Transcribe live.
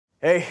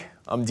Hey,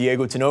 I'm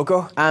Diego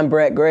Tinoco. I'm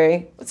Brett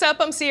Gray. What's up?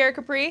 I'm Sierra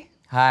Capri.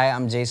 Hi,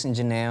 I'm Jason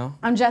Genao.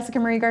 I'm Jessica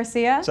Marie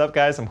Garcia. What's up,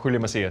 guys? I'm Julio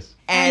Macias.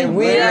 And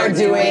we are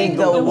doing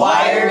the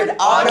Wired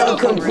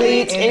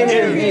Autocomplete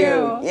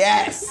interview.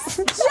 Yes!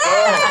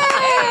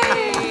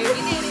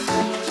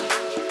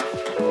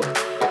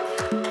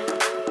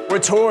 We're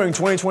touring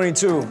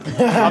 2022.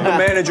 I'm the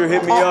manager,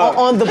 hit me up.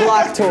 On the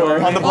block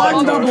tour. On the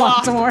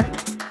block tour.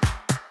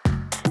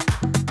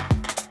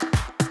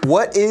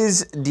 What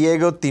is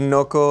Diego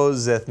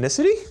Tinoco's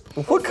ethnicity?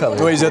 What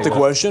color? Wait, is that the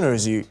question, or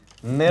is he?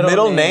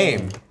 Middle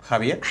name.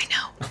 Javier? I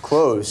know.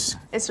 Close.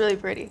 It's really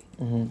pretty.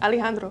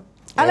 Alejandro.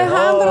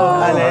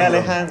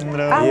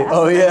 Alejandro.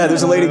 Oh yeah,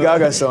 there's a Lady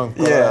Gaga song.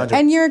 Yeah.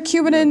 And you're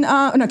Cuban and,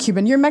 not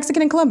Cuban, you're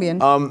Mexican and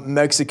Colombian. I'm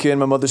Mexican,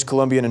 my mother's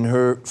Colombian, and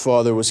her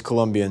father was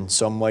Colombian,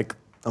 so I'm like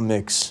a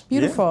mix.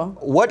 Beautiful.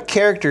 What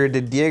character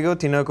did Diego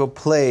Tinoco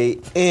play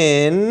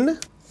in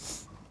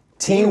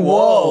Teen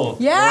Wolf.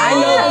 Yeah,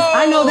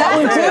 I know that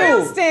one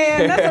too.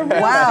 Stan. That's a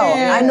real Wow,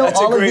 Stan. I know That's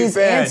a all of great these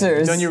fan. answers.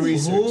 You've done your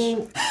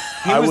research.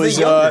 He was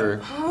the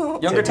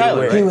younger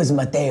Tyler, He right? was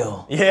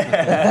Mateo. Yeah.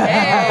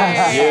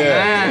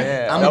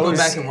 I'm gonna go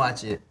back and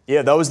watch it.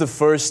 Yeah, that was the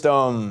first,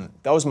 that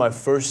was my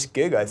first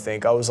gig, I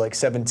think. I was like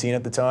 17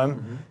 at the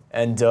time.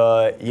 And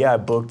yeah, I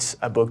booked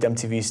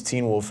MTV's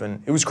Teen Wolf,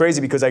 and it was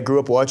crazy because I grew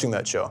up watching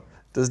that show.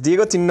 Does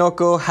Diego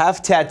Tinoco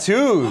have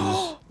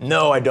tattoos?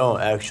 No, I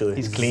don't, actually.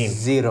 He's clean.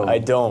 Zero. I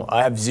don't.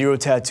 I have 0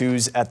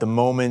 tattoos at the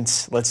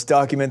moment. Let's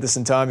document this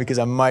in time because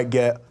I might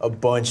get a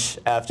bunch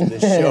after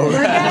this show.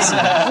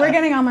 We're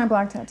getting on my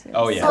black tattoos.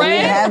 Oh yeah. We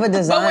have a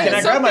design. Can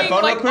I grab my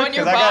phone real like quick? on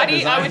your 'Cause I got a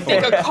body, I would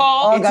design think for a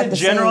call. got It's a the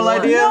same general one.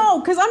 idea. No,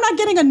 because I'm not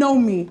getting a know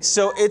me.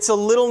 So it's a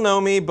little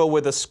know-me, but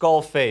with a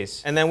skull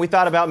face. And then we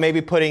thought about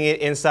maybe putting it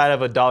inside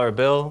of a $1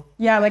 bill.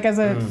 Yeah, like as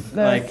the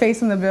like-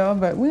 face in the bill,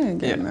 but we ain't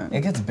getting that.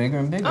 It gets bigger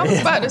and bigger. I was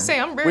about to say,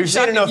 I'm very We've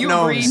seen shocked enough that you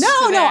gnomes. agreed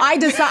No, to no, that.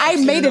 I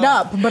made it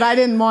up, but I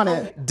didn't want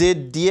it.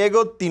 Did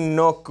Diego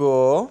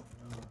Tinoco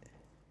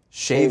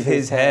shave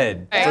his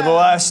head? For the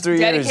last 3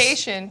 years,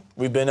 Dedication.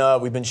 we've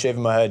been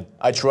shaving my head.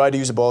 I tried to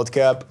use a bald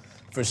cap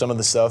for some of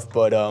the stuff,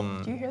 but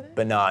Do you hear that?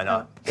 but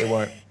nah, they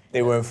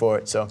weren't for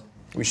it. So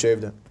we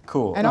shaved it.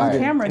 Cool. And on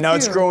camera, And now too.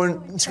 it's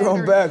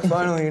growing back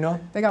finally, you know.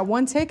 They got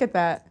one take at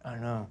that. I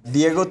know.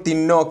 Diego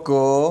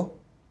Tinoco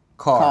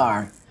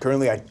car.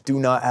 Currently, I do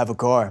not have a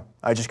car.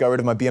 I just got rid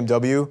of my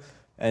BMW,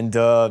 and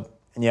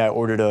yeah, I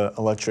ordered an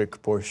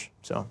electric Porsche.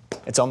 So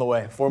it's on the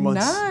way. 4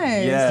 months.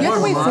 Nice. Yeah. You have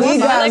to wait 4 We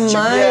months.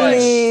 got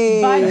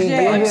money.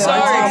 Budget. I'm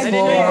sorry. I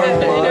didn't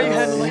know you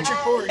had an electric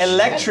Porsche.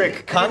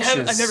 Electric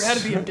conscious. I never had a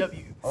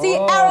BMW.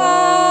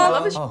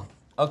 Sierra.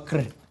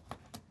 Okay.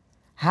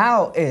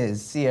 How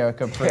is Sierra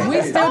Capri? We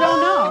still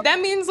don't know. That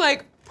means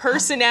like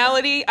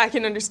personality. I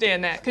can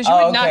understand that because you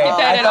would not get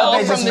that at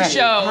all from the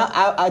show.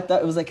 I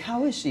thought it was like,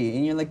 how is she?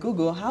 And you're like,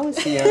 Google, how is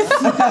Sierra?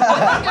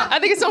 I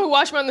think it's someone who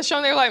watched me on the show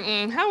and they're like,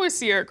 how is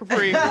Sierra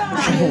Capri?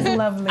 She's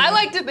lovely. I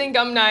like to think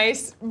I'm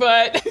nice,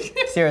 but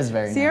Sierra's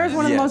very Sierra's nice.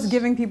 one of the most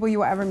giving people you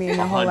will ever meet in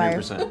your whole life.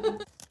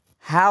 100%.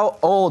 How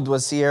old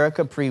was Sierra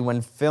Capri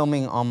when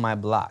filming On My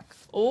Block?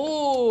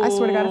 ooh. I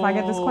swear to God, if I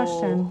get this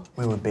question.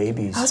 We were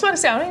babies. I was about to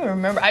say, I don't even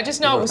remember. I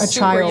just know it was A super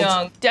child.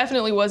 young.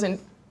 Definitely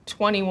wasn't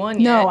 21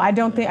 yet. No, I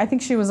don't think, I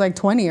think she was like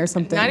 20 or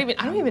something. I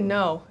don't even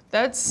know.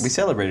 That's. We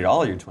celebrated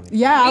all your 20s.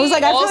 Yeah, I was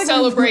like, I all feel like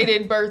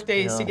celebrated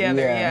birthdays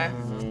together, Yeah.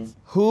 yeah.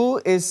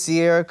 Who is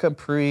Sierra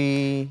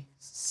Capri's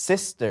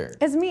sister?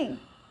 It's me.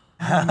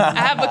 I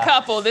have a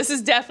couple. This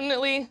is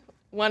definitely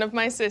one of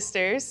my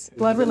sisters.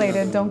 Blood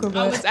related, don't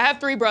Google it. I have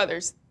 3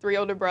 brothers, 3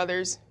 older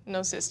brothers,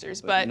 no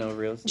sisters. But no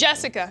real sisters.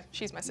 Jessica,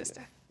 she's my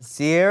sister.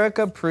 Sierra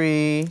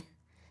Capri,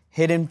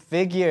 Hidden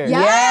Figures.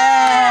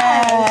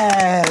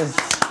 Yes.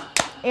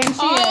 And she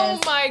Oh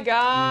is. my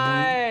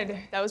God.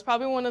 That was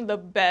probably one of the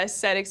best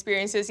set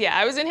experiences. Yeah,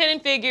 I was in Hidden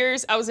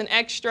Figures. I was an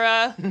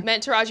extra.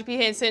 Met Taraji P.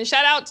 Henson.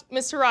 Shout out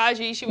Miss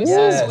Taraji. She was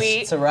so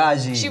sweet.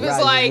 Taraji. She was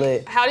Taraji's like,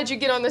 lit. how did you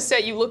get on the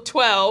set? You look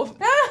 12.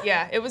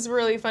 Yeah, it was a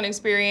really fun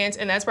experience.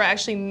 And that's where I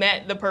actually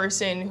met the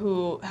person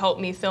who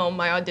helped me film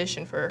my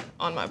audition for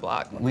On My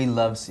Block. We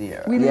love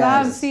Sierra. We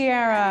love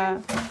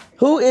Sierra.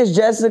 Who is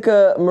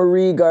Jessica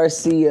Marie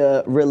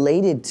Garcia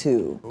related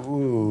to?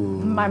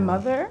 My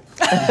mother?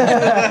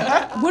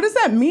 What does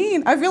that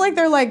mean? I feel like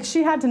they're like,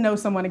 she had to know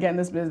someone to get in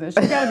this business.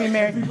 She gotta be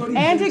married.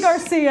 Andy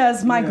Garcia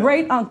is my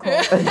great uncle.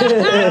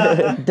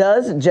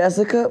 Does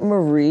Jessica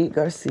Marie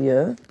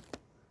Garcia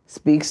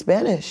speak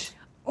Spanish?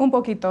 Un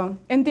poquito.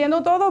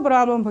 Entiendo todo, pero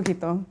hablo un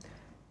poquito.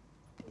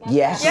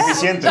 Yes.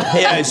 Suficiente.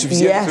 Yeah, it's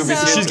suficient.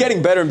 Yes. She's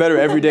getting better and better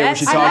every day when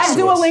she I talks have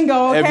to us.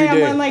 Duolingo, okay? Every I'm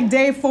day. on like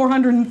day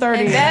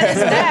 430. And that is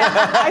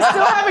that. I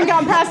still haven't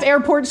gotten past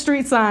airport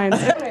street signs.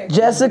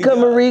 Jessica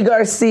Marie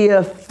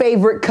Garcia,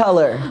 favorite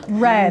color?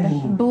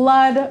 Red.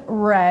 Blood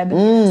red.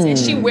 And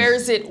she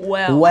wears it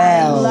well.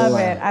 Well. I love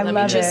it. I Let me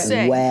love just it.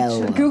 say.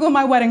 Well. Google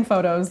my wedding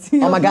photos.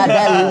 Oh my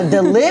God,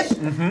 the lip?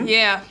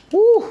 Yeah.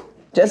 Woo.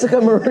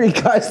 Jessica Marie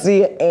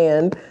Garcia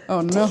and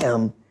Oh no.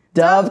 damn,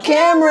 Dove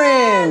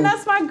Cameron.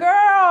 That's my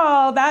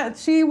girl.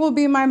 She will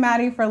be my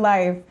Maddie for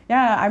life.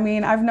 Yeah, I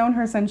mean, I've known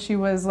her since she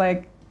was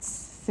like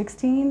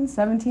 16,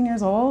 17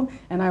 years old,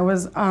 and I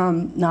was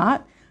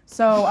not.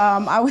 So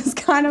I was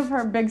kind of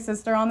her big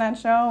sister on that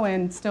show,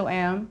 and still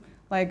am.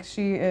 Like,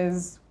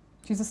 she's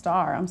a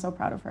star. I'm so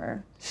proud of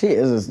her. She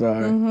is a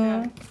star.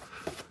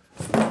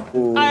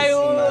 I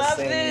love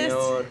this.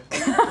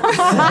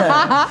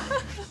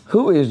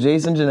 Who is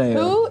Jason Genao?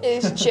 Who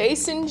is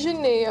Jason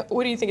Genao?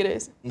 What do you think it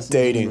is?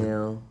 Dating.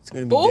 It's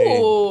gonna be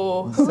dating.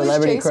 Ooh, who's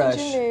Celebrity Jason crush.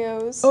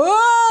 Genao's?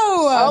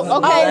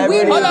 Oh, Okay,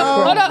 we know. hold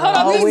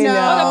up. We know.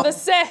 Hold up. The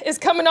set is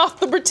coming off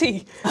the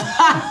britty.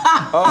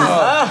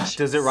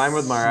 Does it rhyme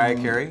with Mariah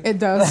Carey? It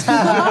does.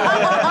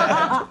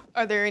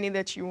 Are there any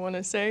that you want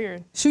to say or?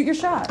 Shoot your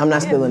shot. I'm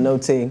not spilling no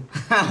tea.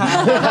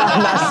 I'm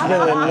not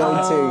spilling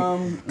no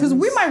tea. Because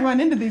we might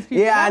run into these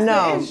people. Yeah, I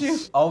That's the know.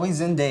 issue.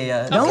 Always in Dea.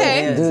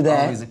 Okay. Dea is Do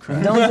that. Always a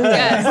crush. Don't do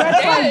that.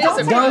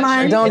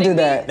 Yes, Don't do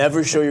that.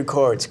 Never show your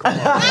cards. Come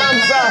on.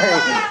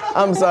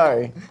 I'm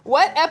sorry.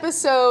 What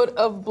episode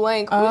of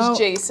blank was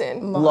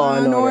Jason? Law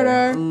and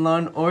Order. Law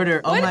and Order.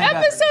 Oh What my God.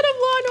 episode of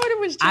Law and Order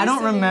was Jason? I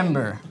don't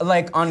remember.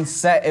 Like on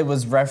set, it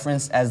was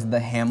referenced as the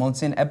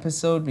Hamilton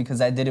episode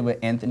because I did it with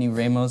Anthony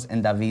Ramos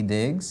and David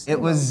Diggs. It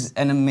was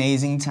an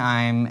amazing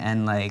time,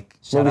 and like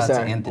shout Movie out to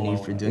star. Anthony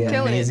for doing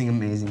Killing it.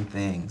 amazing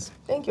things.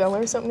 Thank you. I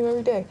learn something new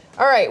every day.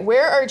 All right,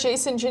 where are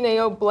Jason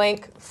Genao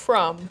blank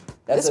from?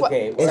 That's This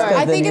okay. One, sorry.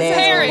 I think it's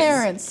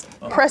Parents.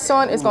 Press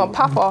on. It's gonna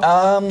pop off.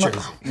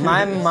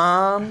 My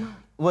mom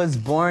was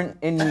born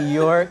in New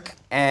York,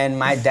 and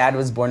my dad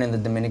was born in the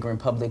Dominican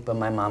Republic, but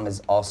my mom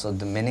is also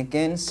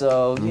Dominican,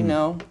 so you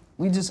know.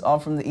 We just all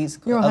from the East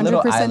Coast. You're a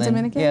little 100% island.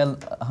 Dominican? Yeah,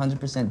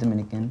 100%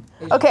 Dominican.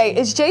 Okay,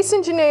 is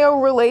Jason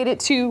Genao related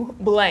to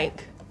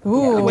blank?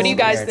 Ooh. What do you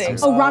guys think?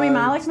 Oh, Rami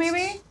Malek,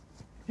 maybe?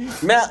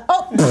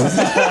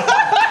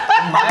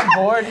 My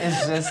board is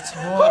just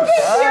torn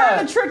You're on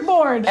up. the trick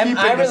board. Am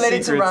I Keeping the related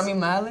to secrets. Rami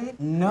Malek?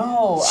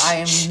 No, I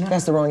am not.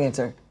 That's the wrong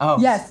answer. Oh.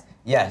 Yes.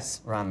 Yes,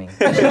 Rami.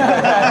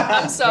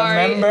 I'm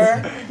sorry.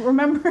 Remember?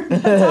 Remember the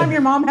time your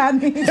mom had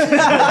me?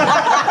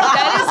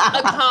 That is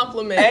a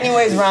compliment.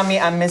 Anyways, Rami,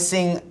 I'm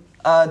missing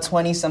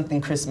 20-something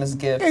Christmas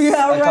gifts,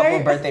 Yeah, a couple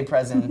right? birthday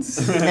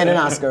presents, And an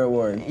Oscar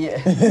award. yeah,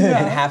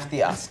 and half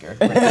the Oscar.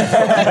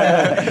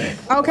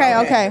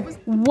 Okay.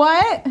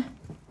 What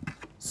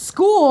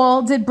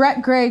school did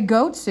Brett Gray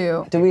go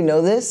to? Do we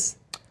know this?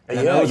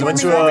 Yeah, you went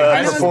to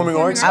a performing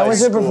arts. I went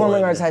to high school.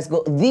 Performing Arts High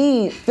School,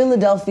 the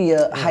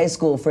Philadelphia High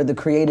School for the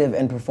Creative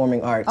and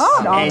Performing Arts.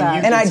 Oh, all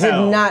that. And I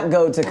did not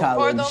go to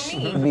college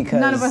the because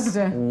None of us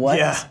did. What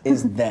Yeah.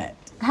 is that?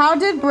 How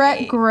did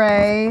Brett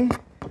Gray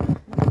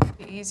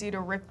Easy to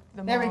rip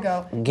them There we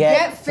off. go.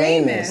 Get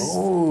famous. It's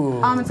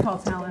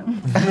called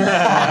talent.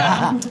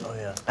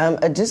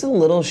 Just a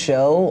little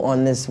show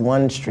on this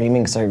one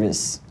streaming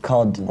service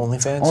called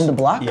OnlyFans? On the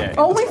Block. Yeah.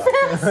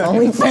 OnlyFans?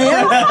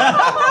 OnlyFans?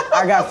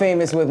 I got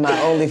famous with my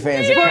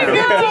OnlyFans account.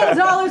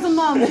 $15 a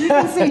month. You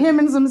can see him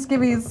in some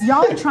skivvies.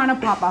 Y'all are trying to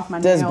pop off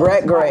my Does nails.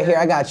 Brett Gray, here,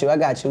 I got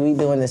you. We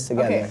doing this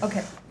together.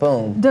 Okay.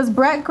 Boom. Does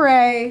Brett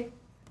Gray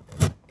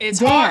It's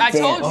hard. I Dance.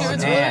 told you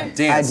it's hard. Dance.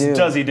 I do.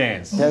 Does he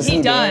dance? Does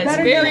He does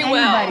better very than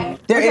well.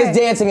 anybody? There is Okay.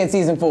 dancing in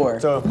season 4.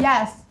 So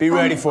Yes. be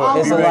ready for it.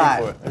 It's Be a ready lot.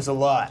 for it. There's a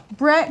lot.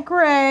 Brett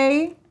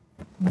Gray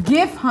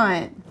gift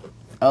hunt.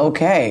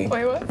 Okay.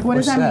 Wait, what? What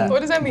does that mean?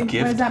 What does that mean?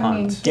 What does that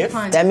mean? Gift?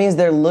 hunt. That means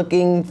they're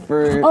looking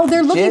for Oh,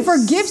 they're looking for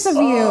GIFs? gifts of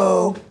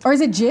you. Or is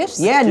it GIFs?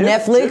 Yeah,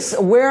 Netflix.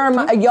 Where are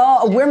my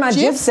y'all? Where my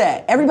GIFs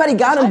at? Everybody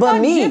got them I but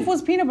thought me. GIF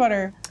was peanut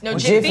butter. No,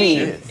 Jiffy.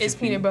 Jiffy is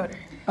peanut butter.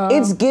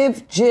 It's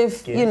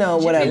GIF, you know,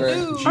 whatever.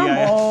 Lou.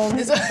 I'm old.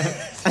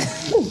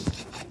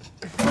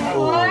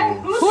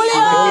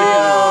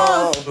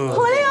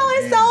 Julio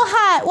is so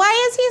hot.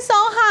 Why is he so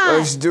hot?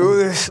 Let's do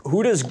this.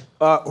 Who does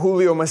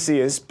Julio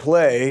Macias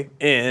play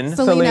in?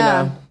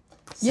 Selena.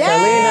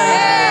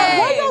 Yeah.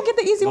 Why y'all get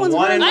the easy ones?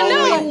 One and I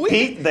know, only we-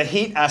 Pete the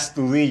Heat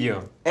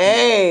Astudillo.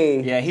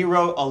 Hey. Yeah, he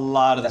wrote a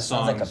lot of the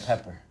songs. Sounds like a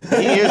pepper.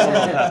 He is a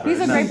little pepper. He's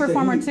a great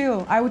performer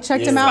too. I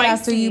checked him out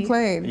after Spicy. you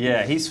played.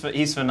 Yeah, he's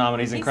phenomenal.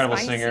 He's an incredible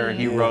spicy. singer.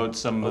 He wrote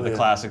some of the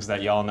classics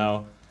that y'all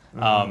know.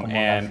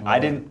 And I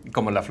didn't,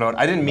 como la flor.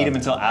 I didn't meet him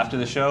until after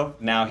the show.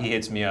 Now he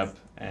hits me up,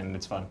 and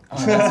it's fun.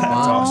 That's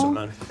awesome,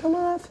 man.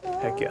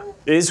 Heck yeah.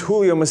 Is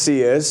Julio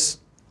Macias?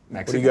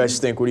 What do you guys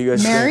think? What do you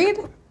guys Married?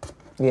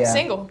 Yeah.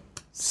 Single.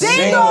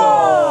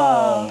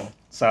 Single.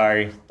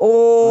 Sorry.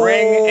 Oh.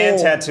 Ring and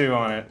tattoo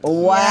on it.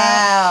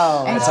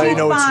 Wow. And how you she's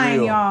know it's fine,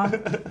 real. y'all.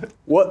 think?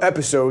 What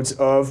episodes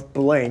of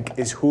blank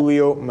is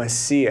Julio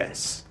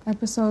Macias?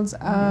 Episodes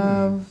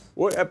of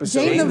What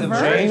episode? Jane the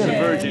Virgin. Jane the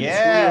Virgin.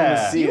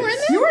 Yeah. Julio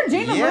Macias. You were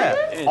Jane the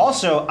Virgin? Yeah.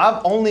 Also,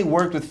 I've only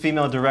worked with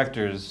female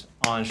directors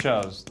on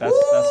shows. That's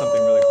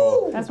something really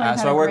cool. That's why you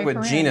So had I a worked great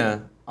with career.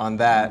 Gina on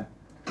that.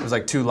 It was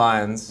like 2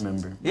 lines.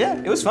 Remember? Yeah,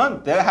 it was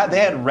fun. They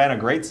had ran a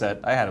great set.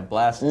 I had a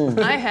blast.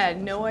 I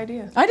had no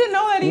idea. I didn't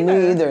know that either.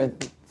 Me either.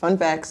 Fun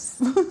facts.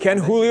 Can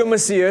Julio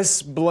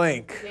Macias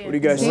blank? What do you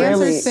guys Dance think? or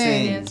Really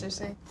sing? Answer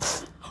sing.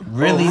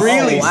 Really?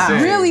 Really? wow.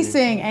 sick. Really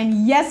sing,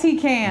 and yes, he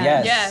can.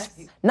 Yes.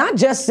 Yes. Not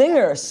just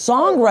singer,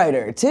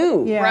 songwriter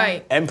too. Yeah.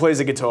 Right. And plays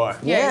the guitar.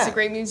 Yeah, he's Yeah. a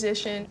great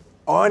musician.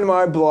 On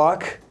my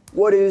block,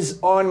 What is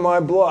on my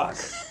block?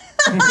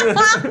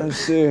 Let's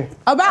see.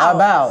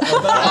 About.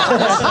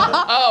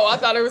 Oh, I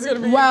thought it was gonna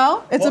be.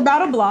 Well, it's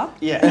about a block.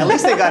 Yeah, at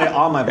least they got it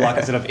on my block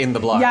instead of in the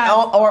block. Yeah.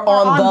 Or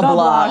on the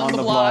block. on the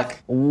block.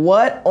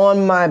 What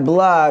on my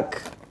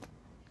block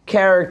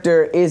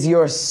character is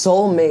your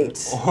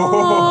soulmate?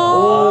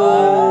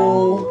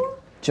 Oh.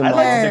 I'd Jamal.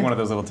 like to take one of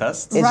those little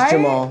tests. It's Right?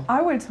 Jamal.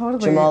 I would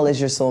totally. Jamal is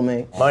your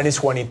soulmate. Mine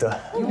is Juanita.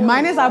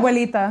 Mine is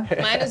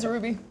abuelita. Mine is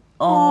Ruby.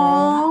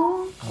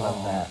 Aww.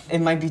 Love that. It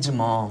might be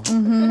Jamal.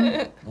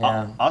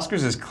 Yeah.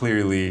 Oscar's is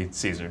clearly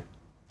Caesar.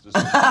 I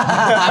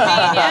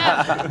mean,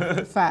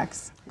 yeah.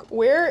 Facts.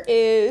 Where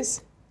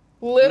is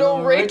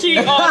Little Ricky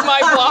on my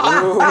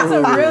block? That's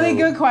a really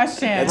good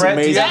question. That's Brett,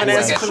 do you amazing. have an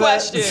That's a answer good for that?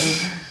 question.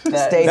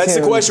 Stay That's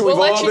tuned. the question we've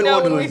We'll all let you been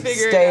know when we wondering.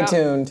 figure Stay it out.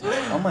 tuned.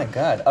 Oh my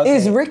God. Okay.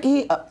 Is Ricky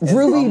Is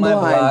Ruby on my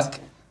blind? block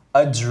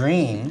a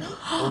dream? Okay,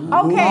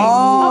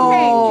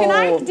 Oh. okay. Can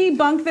I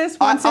debunk this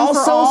I once and for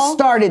also all?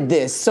 started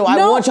this, so I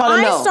No, want y'all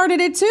to know. I started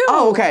it too.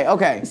 Oh,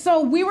 okay.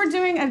 So we were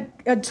doing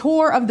a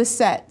tour of the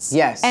sets.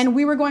 Yes. And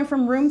we were going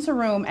from room to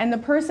room, and the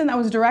person that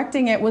was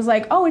directing it was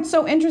like, "Oh, it's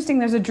so interesting.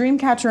 There's a dream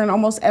catcher in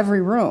almost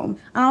every room."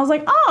 And I was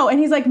like, "Oh," and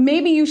he's like,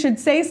 "Maybe you should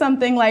say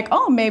something like,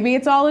 oh, maybe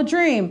it's all a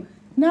dream.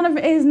 None of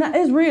it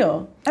is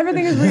real.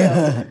 Everything is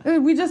real.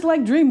 We just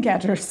like dream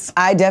catchers."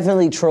 I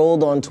definitely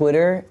trolled on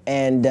Twitter,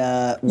 and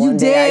one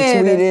day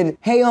I did. tweeted,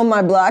 "Hey, on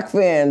my Block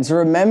fans,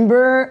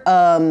 remember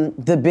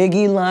the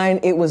Biggie line,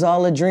 'It was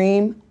all a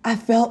dream'? I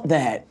felt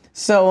that."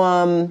 So,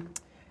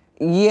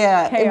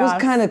 yeah, it was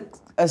Chaos. kind of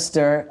a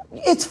stir.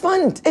 It's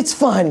fun. It's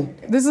fun.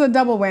 This is a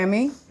double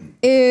whammy.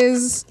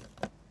 Is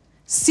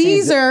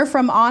Caesar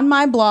from On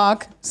My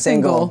Block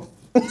single?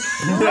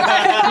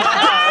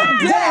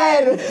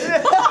 Dead.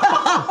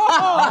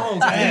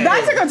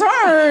 That took a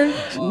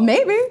turn.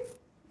 Maybe.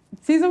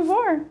 Season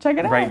 4. Check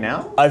it out. Right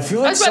now? I feel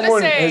I like was about to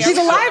someone say, has, He's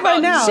alive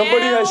right now.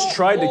 somebody has Now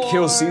tried to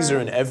kill or- Caesar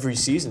in every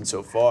season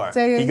so far.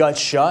 Say it. He got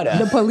shot at.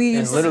 The police.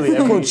 And literally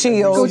every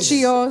Cuchillos.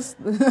 Cochillos,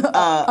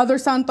 other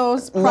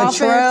Santos, prophets,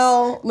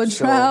 Latrell.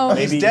 Latrell.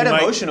 Maybe He's dead he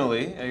might-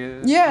 emotionally.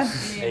 Yeah.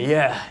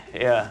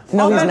 Yeah.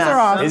 No, All he's bets are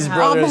not. off. His All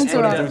brother is bets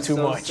are putting off. through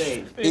too much.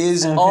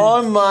 Is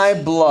on my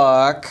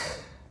block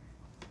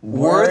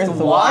worth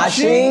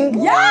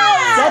watching? Yes!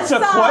 That's a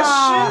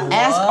question?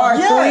 Ask our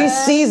 3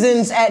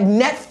 seasons at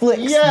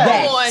Netflix. Yes.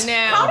 bet. Come on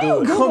now. How do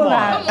you Google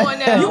that? Come on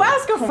now. You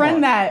ask a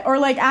friend that, or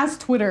like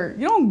ask Twitter.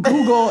 You don't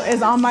Google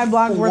is On My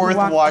Block worth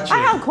watching. I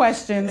have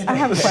questions.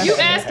 You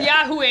ask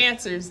Yahoo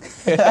Answers.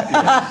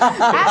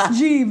 Ask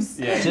Jeeves.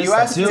 You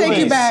asked do Take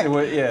you back.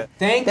 Yeah.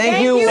 Thank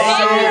Thank you. you.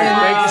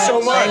 Thank you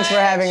so much. Thanks for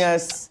having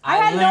us. I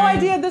had no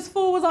idea this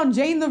fool was on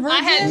Jane the Virgin.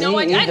 I had no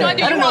idea. I had no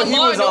idea I you didn't were know on he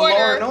Law was and on Law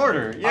Order. and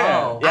Order.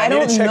 Yeah. Oh. Yeah, I I need to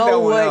don't check know that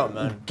one what out,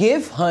 man.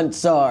 GIF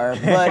hunts are,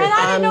 but And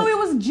I didn't know it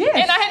was Jif.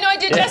 And I had no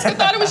idea Jessica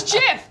thought it was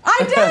Jif. I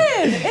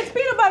did. It's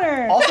peanut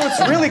butter. Also,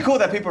 it's really cool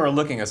that people are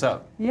looking us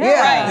up. Yeah. Yeah.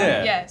 Right.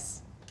 Yeah.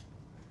 Yes.